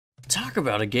Talk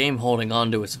about a game holding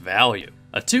on to its value.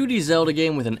 A 2D Zelda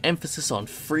game with an emphasis on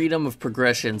freedom of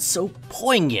progression so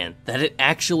poignant that it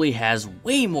actually has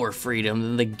way more freedom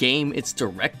than the game it's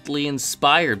directly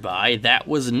inspired by that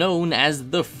was known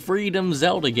as the Freedom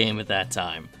Zelda game at that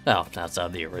time. Oh,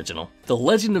 outside the original. The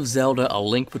Legend of Zelda: A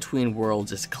Link Between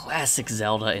Worlds is classic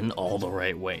Zelda in all the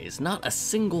right ways. Not a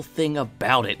single thing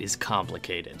about it is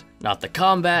complicated. Not the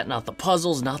combat, not the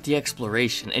puzzles, not the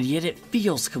exploration, and yet it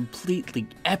feels completely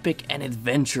epic and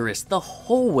adventurous the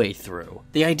whole way through.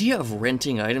 The idea of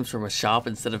renting items from a shop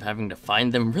instead of having to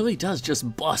find them really does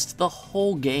just bust the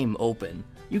whole game open.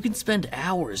 You can spend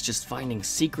hours just finding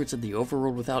secrets of the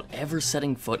overworld without ever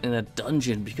setting foot in a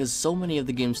dungeon because so many of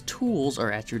the game's tools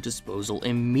are at your disposal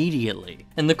immediately.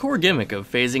 And the core gimmick of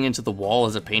phasing into the wall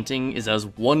as a painting is as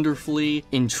wonderfully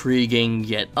intriguing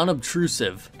yet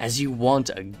unobtrusive as you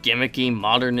want a gimmicky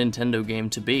modern Nintendo game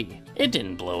to be. It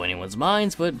didn't blow anyone's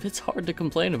minds, but it's hard to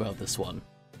complain about this one.